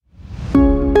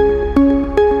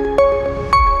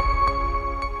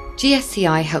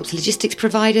GSCI helps logistics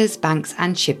providers, banks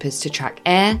and shippers to track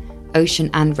air, ocean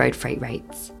and road freight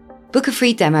rates. Book a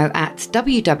free demo at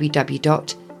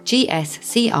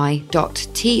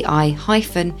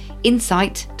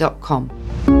www.gsci.ti-insight.com.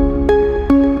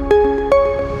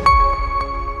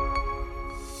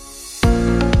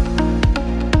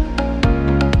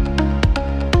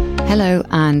 Hello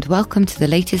and welcome to the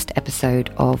latest episode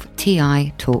of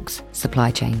TI Talks Supply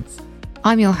Chains.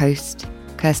 I'm your host,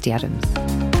 Kirsty Adams.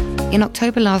 In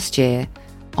October last year,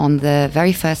 on the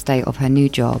very first day of her new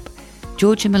job,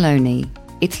 Giorgia Meloni,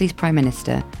 Italy's Prime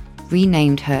Minister,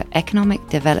 renamed her Economic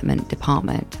Development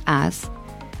Department as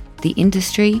the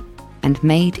Industry and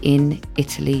Made in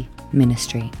Italy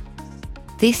Ministry.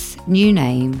 This new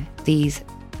name, these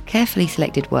carefully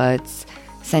selected words,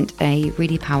 sent a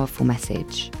really powerful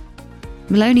message.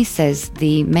 Meloni says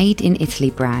the Made in Italy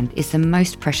brand is the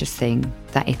most precious thing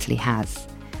that Italy has.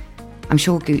 I'm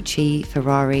sure Gucci,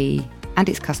 Ferrari, and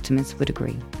its customers would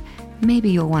agree. Maybe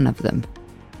you're one of them.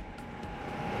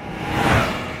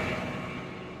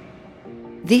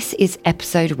 This is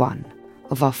episode 1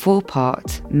 of our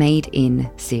 4-part Made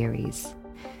in series.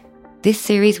 This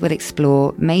series will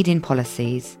explore Made in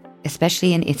policies,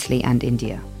 especially in Italy and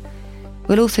India.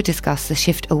 We'll also discuss the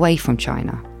shift away from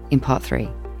China in part 3.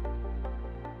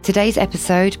 Today's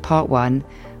episode, part 1,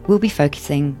 will be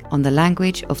focusing on the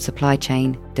language of supply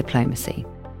chain diplomacy.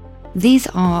 These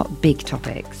are big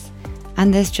topics,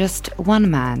 and there's just one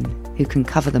man who can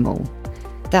cover them all.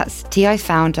 That's TI's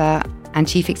founder and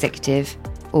chief executive,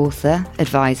 author,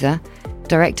 advisor,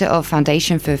 director of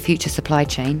Foundation for Future Supply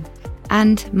Chain,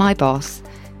 and my boss,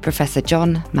 Professor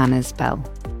John Manners-Bell.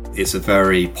 It's a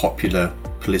very popular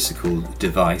political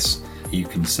device. You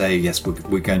can say, yes,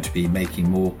 we're going to be making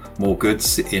more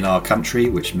goods in our country,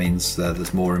 which means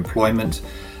there's more employment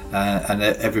and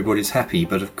everybody's happy.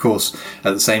 But of course,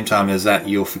 at the same time as that,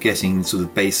 you're forgetting sort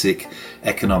of basic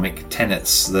economic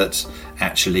tenets that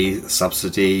actually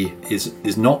subsidy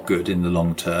is not good in the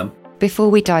long term. Before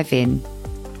we dive in,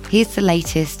 here's the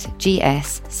latest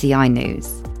GSCI news.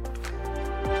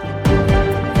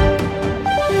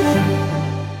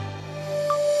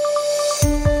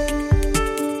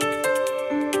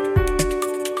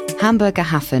 Hamburger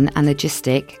Hafen and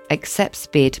Logistic accepts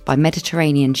bid by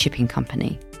Mediterranean Shipping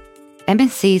Company.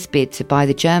 MSC's bid to buy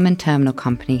the German terminal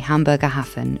company Hamburger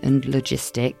Hafen and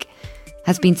Logistic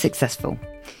has been successful.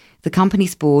 The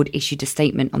company's board issued a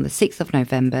statement on the 6th of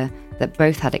November that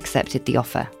both had accepted the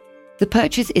offer. The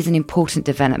purchase is an important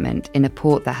development in a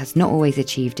port that has not always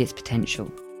achieved its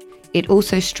potential. It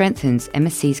also strengthens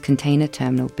MSC's container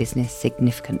terminal business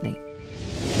significantly.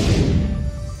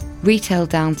 Retail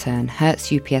downturn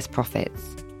hurts UPS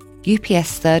profits.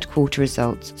 UPS third quarter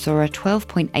results saw a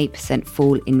 12.8%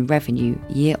 fall in revenue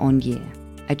year on year.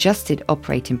 Adjusted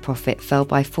operating profit fell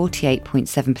by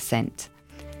 48.7%.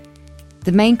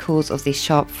 The main cause of this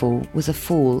sharp fall was a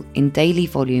fall in daily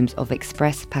volumes of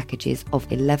express packages of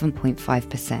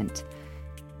 11.5%,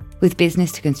 with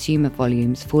business-to-consumer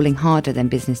volumes falling harder than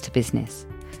business-to-business.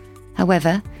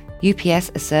 However, UPS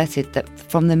asserted that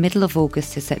from the middle of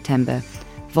August to September,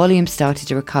 volumes started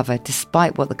to recover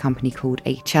despite what the company called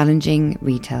a challenging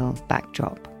retail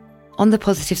backdrop. On the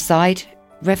positive side,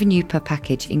 revenue per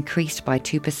package increased by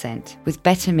 2%, with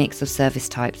better mix of service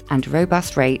types and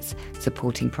robust rates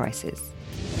supporting prices.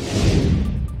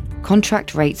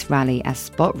 Contract rates rally as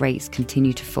spot rates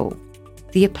continue to fall.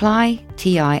 The Apply,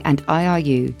 TI and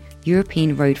IRU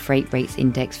European Road Freight Rates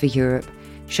Index for Europe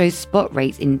shows spot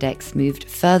rates index moved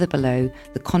further below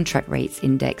the contract rates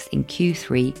index in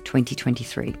Q3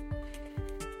 2023.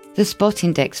 The spot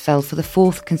index fell for the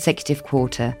 4th consecutive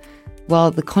quarter,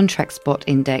 while the contract spot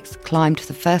index climbed for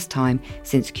the first time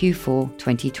since Q4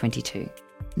 2022.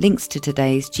 Links to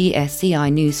today's GSCI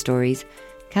news stories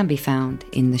can be found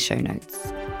in the show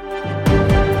notes.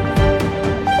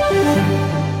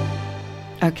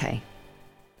 Okay,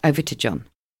 over to John.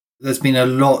 There's been a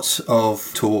lot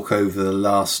of talk over the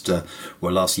last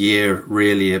year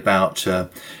really about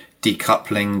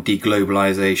decoupling,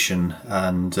 deglobalization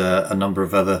and a number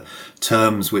of other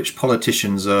terms which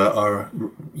politicians are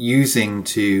using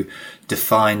to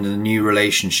define the new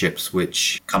relationships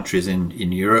which countries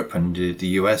in Europe and the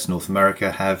US, North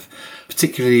America have,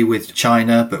 particularly with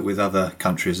China, but with other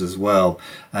countries as well.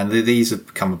 And these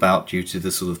have come about due to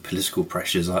the sort of political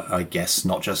pressures, I guess,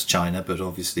 not just China, but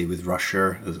obviously with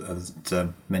Russia, as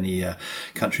many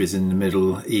countries in the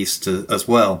Middle East as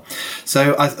well.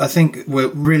 So I think we're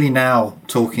really now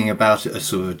talking about a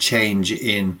sort of change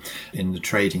in the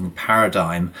trading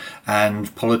paradigm,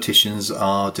 and politicians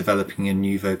are developing a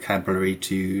new vocabulary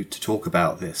to talk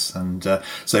about this. And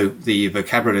so the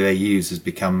vocabulary they use has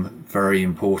become very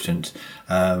important,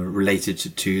 related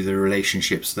to the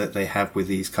relationships that they have with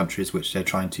these countries which they're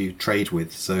trying to trade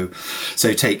with. So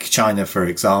take China, for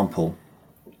example.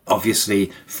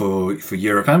 Obviously, for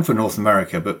Europe and for North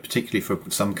America, but particularly for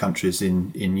some countries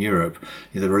in Europe,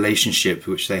 the relationship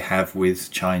which they have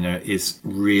with China is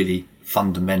really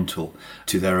fundamental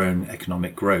to their own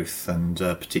economic growth, and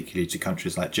particularly to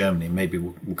countries like Germany. Maybe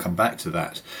we'll come back to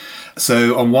that.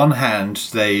 So on one hand,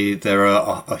 there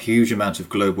are a huge amount of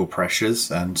global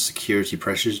pressures and security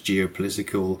pressures,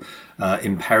 geopolitical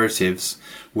imperatives,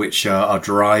 which are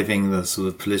driving the sort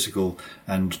of political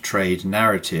and trade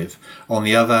narrative. On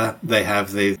the other, they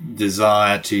have the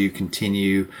desire to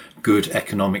continue good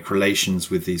economic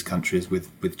relations with these countries,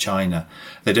 with China.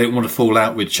 They don't want to fall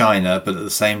out with China, but at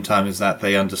the same time as that,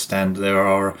 they understand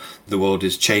the world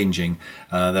is changing.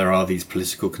 There are these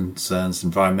political concerns,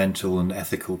 environmental and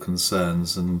ethical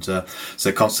concerns, and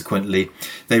so consequently,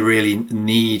 they really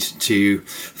need to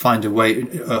find a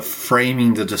way of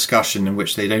framing the discussion in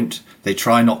which they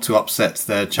try not to upset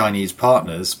their Chinese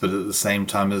partners, but at the same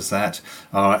time as that,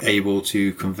 are able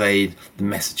to convey the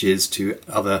messages to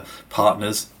other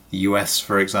partners, the US,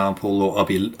 for example, or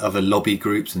other lobby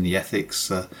groups in the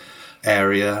ethics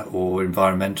area or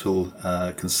environmental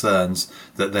concerns,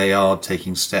 that they are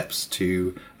taking steps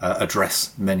to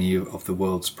address many of the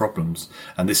world's problems.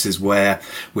 And this is where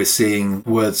we're seeing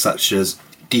words such as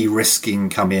de-risking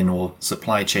come in, or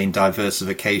supply chain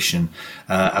diversification,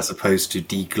 as opposed to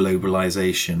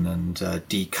deglobalization and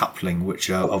decoupling, which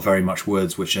are very much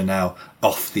words which are now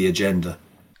off the agenda.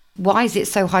 Why is it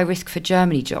so high risk for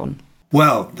Germany, John?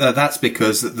 Well, that's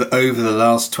because over the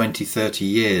last 20, 30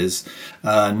 years,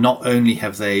 not only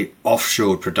have they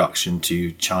offshored production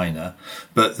to China,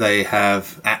 but they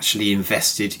have actually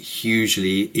invested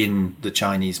hugely in the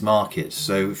Chinese market.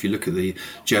 So if you look at the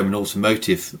German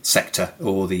automotive sector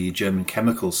or the German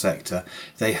chemical sector,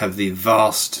 they have the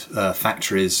vast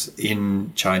factories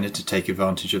in China to take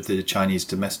advantage of the Chinese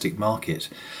domestic market.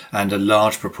 And a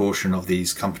large proportion of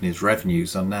these companies'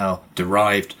 revenues are now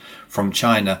derived from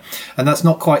China. And that's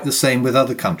not quite the same with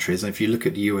other countries. If you look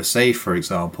at the USA, for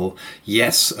example,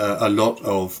 yes, a lot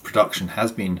of production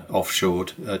has been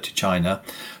offshored to China,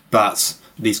 but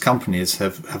these companies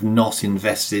have not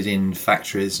invested in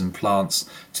factories and plants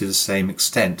to the same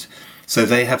extent. So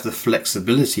they have the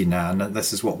flexibility now, and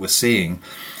this is what we're seeing,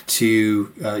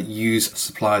 to use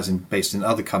suppliers based in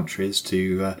other countries,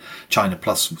 to China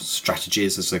Plus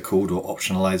strategies, as they're called, or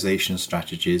optionalization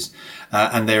strategies,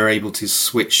 and they're able to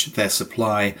switch their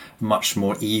supply much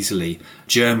more easily.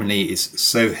 Germany is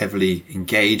so heavily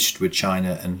engaged with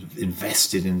China and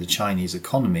invested in the Chinese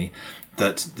economy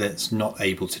that's not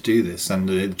able to do this, and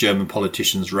the German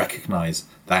politicians recognize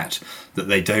that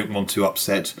they don't want to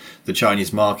upset the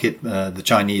Chinese market, the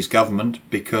Chinese government,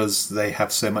 because they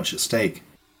have so much at stake.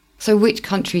 So which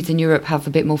countries in Europe have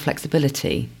a bit more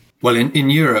flexibility? Well, in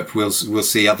Europe, we'll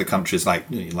see other countries like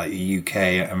the UK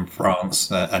and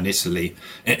France and Italy.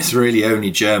 It's really only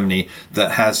Germany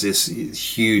that has this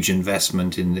huge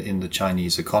investment in the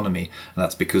Chinese economy, and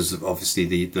that's because of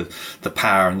obviously the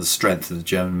power and the strength of the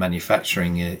German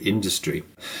manufacturing industry,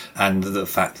 and the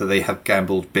fact that they have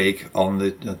gambled big on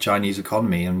the Chinese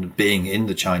economy and being in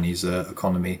the Chinese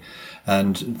economy.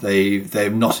 And they're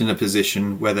not in a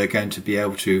position where they're going to be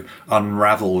able to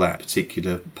unravel that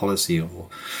particular policy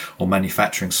or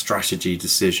manufacturing strategy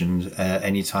decision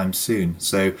anytime soon.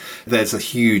 So there's a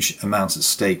huge amount at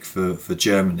stake for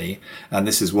Germany, and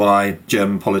this is why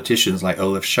German politicians like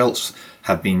Olaf Scholz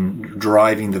have been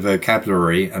driving the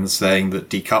vocabulary and saying that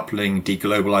decoupling,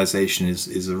 deglobalization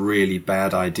is a really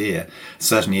bad idea.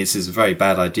 Certainly this is a very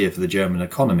bad idea for the German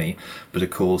economy, but of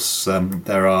course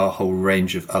there are a whole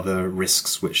range of other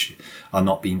risks which are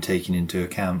not being taken into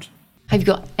account. Have you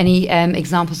got any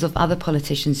examples of other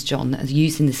politicians, John, that are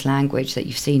using this language that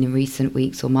you've seen in recent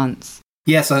weeks or months?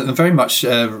 Yes, very much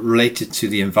related to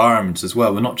the environment as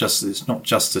well. It's not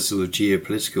just a sort of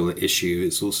geopolitical issue,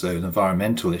 it's also an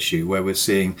environmental issue where we're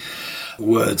seeing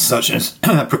words such as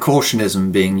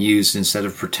precautionism being used instead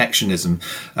of protectionism.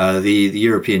 The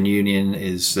European Union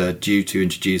is due to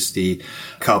introduce the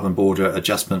carbon border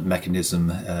adjustment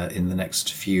mechanism in the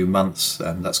next few months,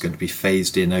 and that's going to be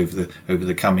phased in over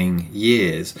the coming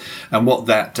years. And what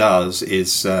that does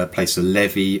is place a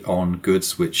levy on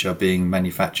goods which are being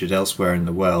manufactured elsewhere in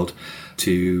the world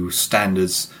to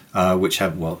standards which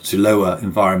have to lower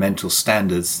environmental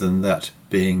standards than that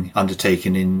being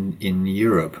undertaken in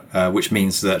Europe, which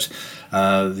means that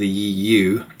the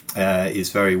EU is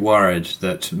very worried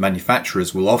that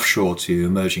manufacturers will offshore to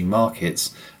emerging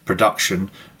markets production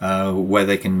where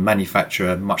they can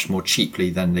manufacture much more cheaply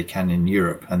than they can in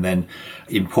Europe, and then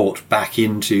import back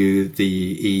into the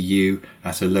EU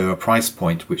at a lower price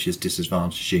point, which is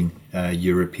disadvantaging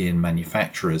European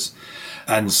manufacturers.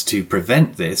 And to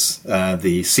prevent this,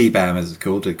 the CBAM, as it's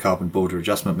called, the Carbon Border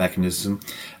Adjustment Mechanism,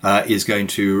 is going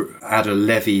to add a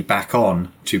levy back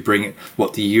on to bring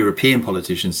what the European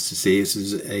politicians see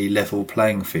as a level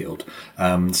playing field.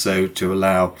 So to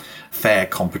allow fair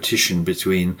competition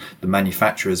between the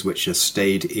manufacturers which have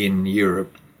stayed in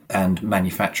Europe and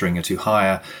manufacturing to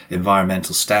higher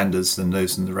environmental standards than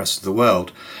those in the rest of the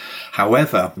world.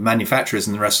 However, manufacturers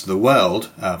in the rest of the world,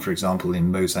 for example,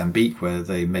 in Mozambique, where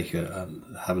they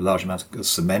have a large amount of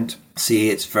cement, see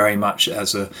it very much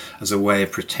as a way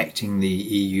of protecting the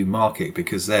EU market,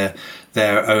 because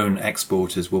their own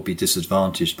exporters will be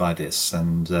disadvantaged by this,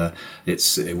 and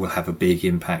it will have a big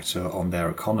impact on their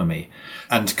economy.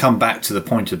 And to come back to the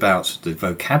point about the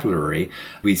vocabulary,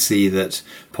 we see that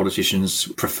politicians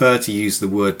prefer to use the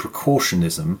word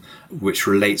precautionism, which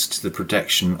relates to the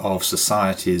protection of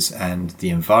societies and the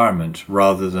environment,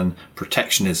 rather than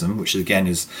protectionism, which again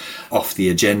is off the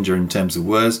agenda in terms of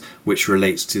words, which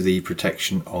relates to the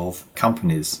protection of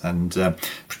companies. And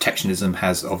protectionism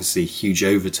has obviously huge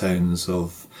overtones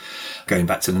of going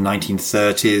back to the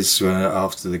 1930s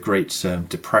after the Great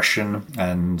Depression,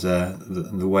 and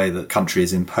the way that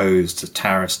countries imposed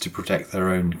tariffs to protect their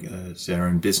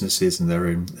own businesses and their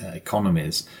own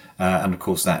economies. And of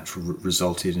course that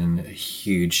resulted in a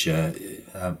huge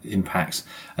impact,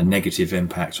 a negative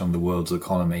impact on the world's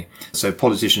economy. So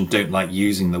politicians don't like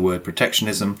using the word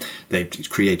protectionism. They've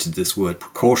created this word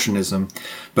precautionism,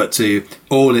 but to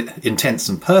all intents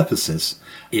and purposes,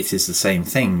 it is the same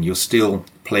thing. You're still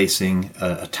placing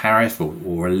a tariff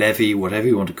or a levy, whatever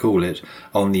you want to call it,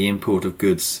 on the import of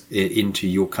goods into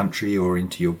your country or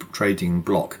into your trading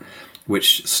bloc,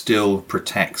 which still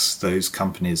protects those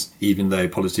companies. Even though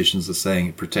politicians are saying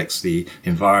it protects the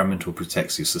environment or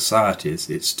protects your societies,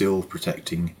 it's still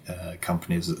protecting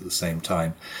companies at the same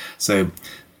time. So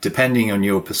depending on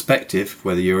your perspective,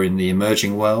 whether you're in the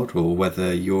emerging world or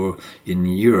whether you're in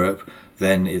Europe,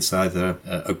 then it's either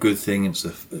a good thing, it's a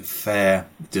fair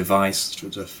device,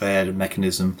 it's a fair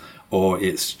mechanism, or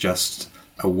it's just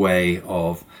a way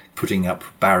of putting up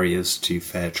barriers to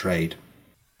fair trade.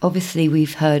 Obviously,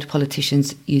 we've heard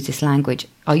politicians use this language.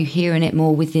 Are you hearing it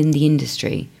more within the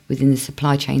industry, within the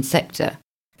supply chain sector?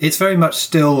 It's very much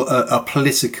still a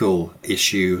political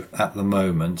issue at the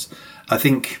moment. I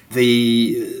think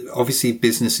obviously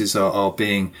businesses are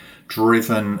being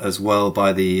driven as well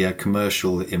by the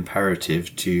commercial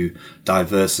imperative to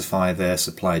diversify their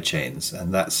supply chains.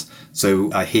 And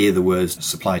so I hear the words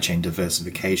supply chain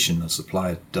diversification or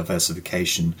supply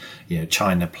diversification,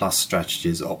 China plus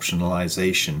strategies,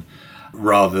 optionalization,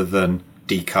 rather than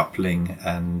decoupling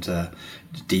and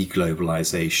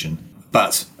deglobalization.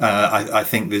 But I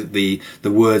think the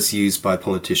words used by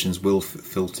politicians will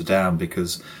filter down,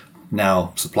 because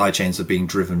now supply chains are being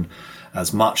driven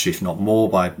as much, if not more,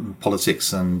 by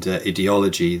politics and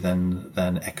ideology than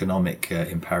economic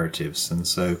imperatives. And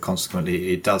so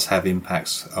consequently, it does have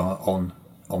impacts on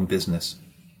business.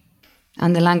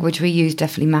 And the language we use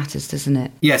definitely matters, doesn't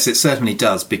it? Yes, it certainly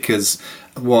does, because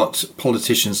what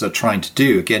politicians are trying to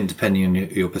do, again, depending on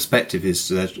your perspective, is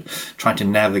they're trying to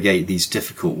navigate these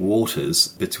difficult waters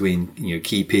between,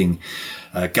 keeping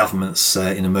governments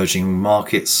in emerging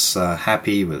markets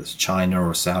happy, whether it's China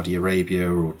or Saudi Arabia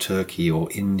or Turkey or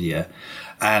India,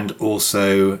 and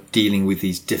also dealing with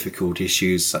these difficult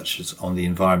issues such as on the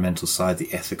environmental side,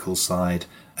 the ethical side,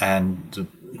 and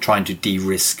trying to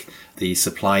de-risk the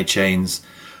supply chains,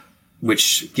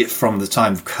 which from the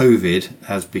time of COVID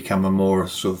has become a more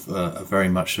sort of very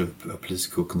much a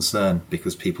political concern,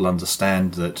 because people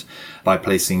understand that by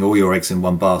placing all your eggs in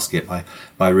one basket,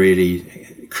 by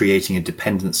really creating a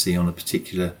dependency on a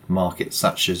particular market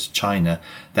such as China,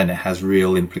 then it has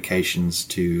real implications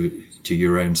to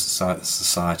your own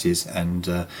societies and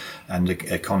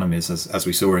economies, as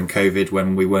we saw in COVID,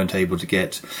 when we weren't able to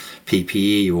get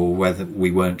PPE, or whether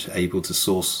we weren't able to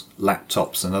source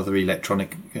laptops and other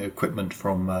electronic equipment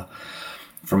from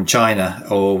China,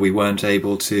 or we weren't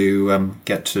able to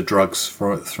get to drugs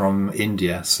from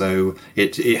India. So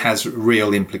it has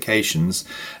real implications,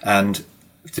 and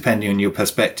depending on your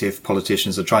perspective,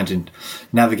 politicians are trying to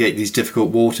navigate these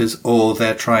difficult waters, or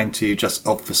they're trying to just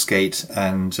obfuscate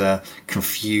and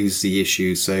confuse the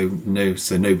issue so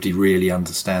nobody really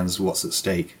understands what's at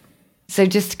stake. So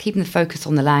just keeping the focus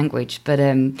on the language, but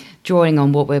drawing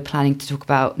on what we're planning to talk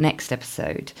about next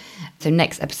episode. So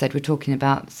next episode, we're talking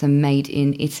about some made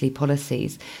in Italy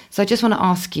policies. So I just want to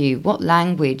ask you, what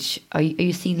language, are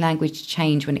you seeing language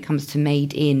change when it comes to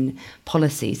made in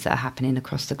policies that are happening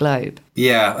across the globe?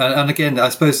 Yeah, and again, I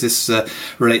suppose this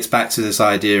relates back to this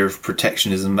idea of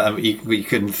protectionism. We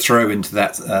can throw into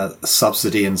that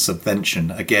subsidy and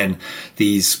subvention. Again,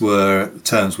 these were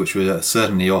terms which were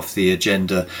certainly off the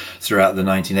agenda throughout the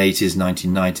 1980s,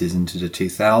 1990s into the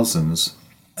 2000s,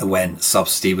 when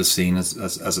subsidy was seen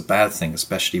as a bad thing,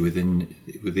 especially within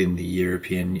the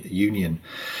European Union.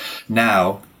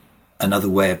 Now, another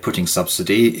way of putting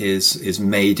subsidy is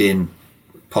made in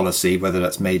policy, whether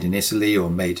that's made in Italy or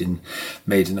made in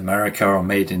America or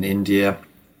made in India,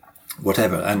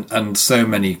 whatever. And so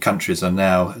many countries are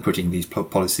now putting these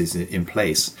policies in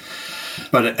place.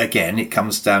 But again, it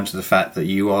comes down to the fact that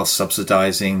you are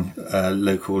subsidizing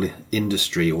local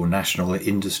industry or national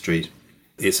industry.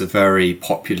 It's a very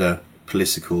popular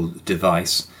political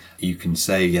device. You can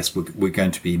say, yes, we're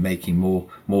going to be making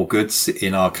more goods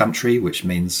in our country, which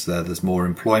means there's more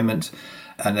employment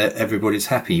and everybody's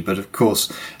happy. But of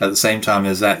course, at the same time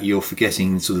as that, you're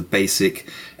forgetting sort of basic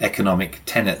economic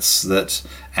tenets that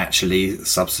actually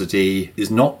subsidy is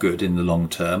not good in the long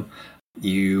term.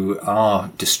 You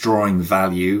are destroying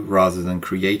value rather than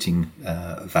creating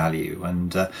value,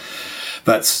 and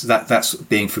but that's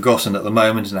being forgotten at the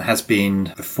moment, and it has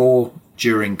been before,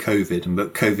 during COVID,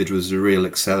 but COVID was a real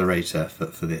accelerator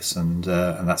for this, and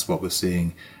that's what we're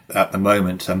seeing at the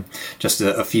moment. Just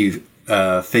a few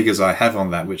figures I have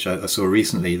on that, which I saw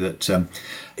recently, that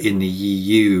in the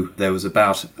EU there was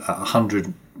about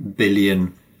 100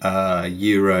 billion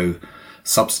euro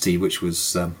subsidy which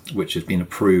has been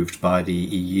approved by the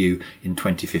EU in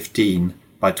 2015.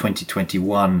 By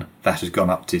 2021, that has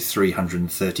gone up to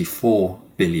 334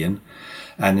 billion,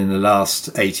 and in the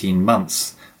last 18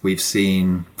 months, we've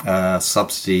seen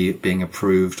subsidy being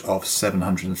approved of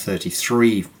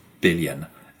 733 billion,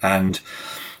 and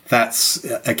that's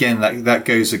again that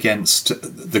goes against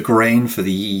the grain for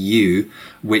the EU,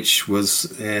 which was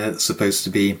supposed to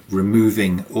be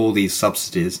removing all these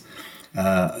subsidies,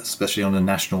 especially on a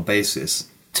national basis,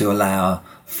 to allow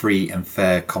free and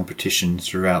fair competition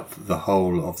throughout the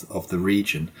whole of the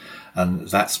region. And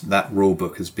that rule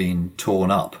book has been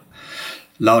torn up,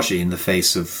 largely in the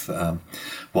face of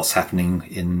what's happening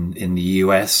in the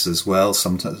US as well.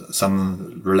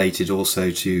 Some related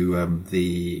also to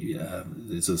the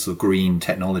sort of green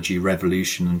technology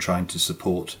revolution and trying to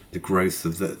support the growth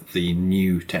of the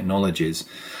new technologies.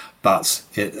 But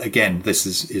again, this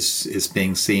is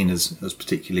being seen as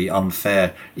particularly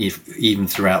unfair, even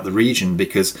throughout the region,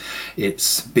 because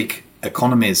it's big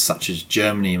economies such as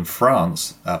Germany and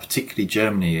France, particularly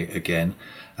Germany again,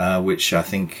 which I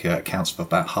think accounts for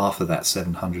about half of that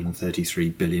 733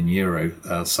 billion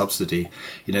euro subsidy.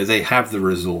 You know, they have the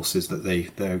resources that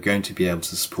they're going to be able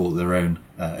to support their own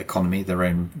economy, their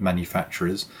own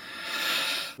manufacturers.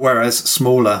 Whereas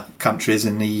smaller countries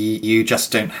in the EU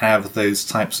just don't have those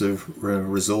types of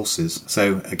resources.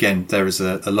 So again, there is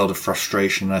a lot of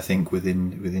frustration, I think,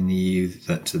 within the EU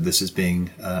that this is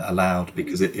being allowed,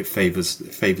 because it favours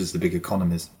the big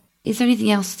economies. Is there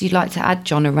anything else you'd like to add,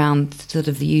 John, around sort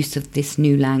of the use of this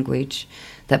new language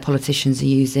that politicians are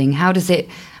using?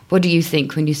 What do you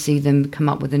think when you see them come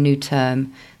up with a new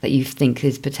term that you think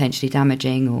is potentially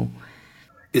damaging or?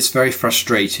 It's very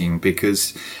frustrating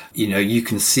because, you know, you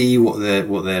can see what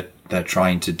they're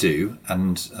trying to do.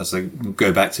 And as I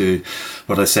go back to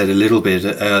what I said a little bit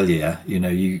earlier, you know,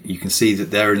 you can see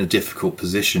that they're in a difficult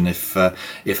position if a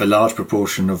large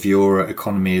proportion of your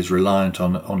economy is reliant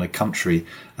on a country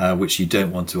which you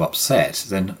don't want to upset,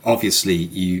 then obviously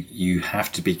you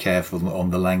have to be careful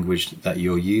on the language that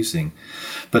you're using.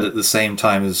 But at the same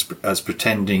time as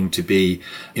pretending to be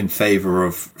in favour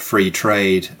of free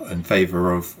trade, in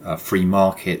favour of free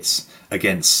markets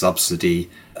against subsidy,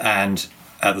 and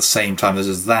at the same time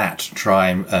as that, try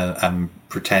and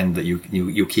pretend that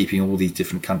you're keeping all these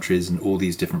different countries and all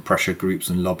these different pressure groups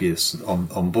and lobbyists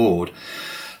on board,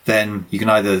 then you can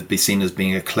either be seen as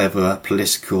being a clever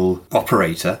political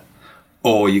operator,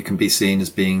 or you can be seen as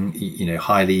being, you know,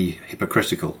 highly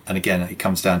hypocritical. And again, it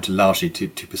comes down to largely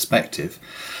to perspective.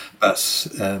 But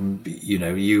you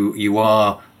know, you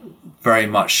are very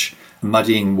much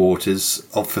muddying waters,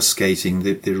 obfuscating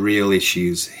the real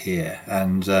issues here,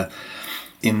 and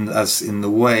in the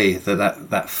way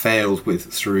that failed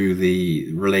through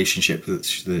the relationship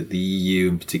that the EU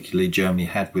and particularly Germany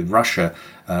had with Russia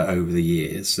over the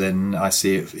years, then I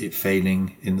see it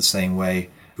failing in the same way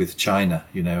with China.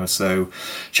 You know, so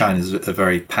China is a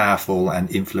very powerful and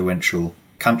influential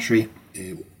country.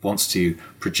 it wants to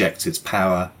project its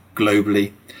power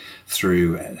globally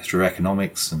through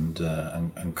economics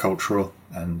and cultural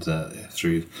and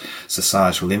through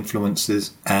societal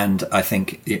influences. And I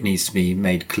think it needs to be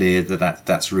made clear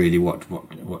that's really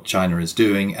what China is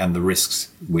doing, and the risks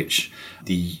which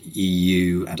the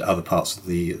EU and other parts of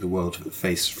the world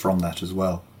face from that as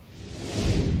well.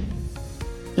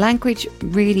 Language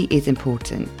really is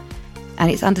important,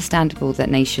 and it's understandable that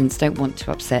nations don't want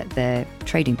to upset their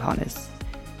trading partners.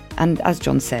 And as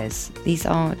John says, these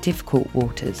are difficult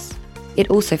waters. It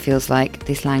also feels like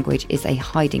this language is a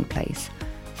hiding place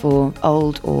for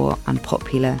old or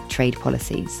unpopular trade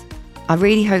policies. I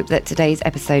really hope that today's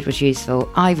episode was useful.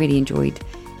 I really enjoyed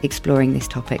exploring this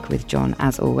topic with John,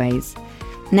 as always.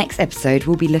 Next episode,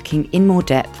 we'll be looking in more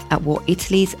depth at what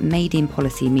Italy's Made in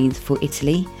policy means for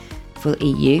Italy, for the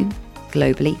EU,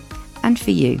 globally, and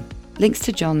for you. Links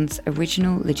to John's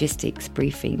original logistics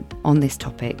briefing on this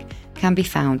topic can be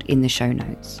found in the show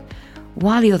notes.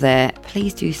 While you're there,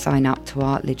 please do sign up to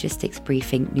our logistics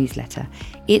briefing newsletter.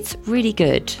 It's really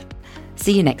good.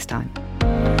 See you next time.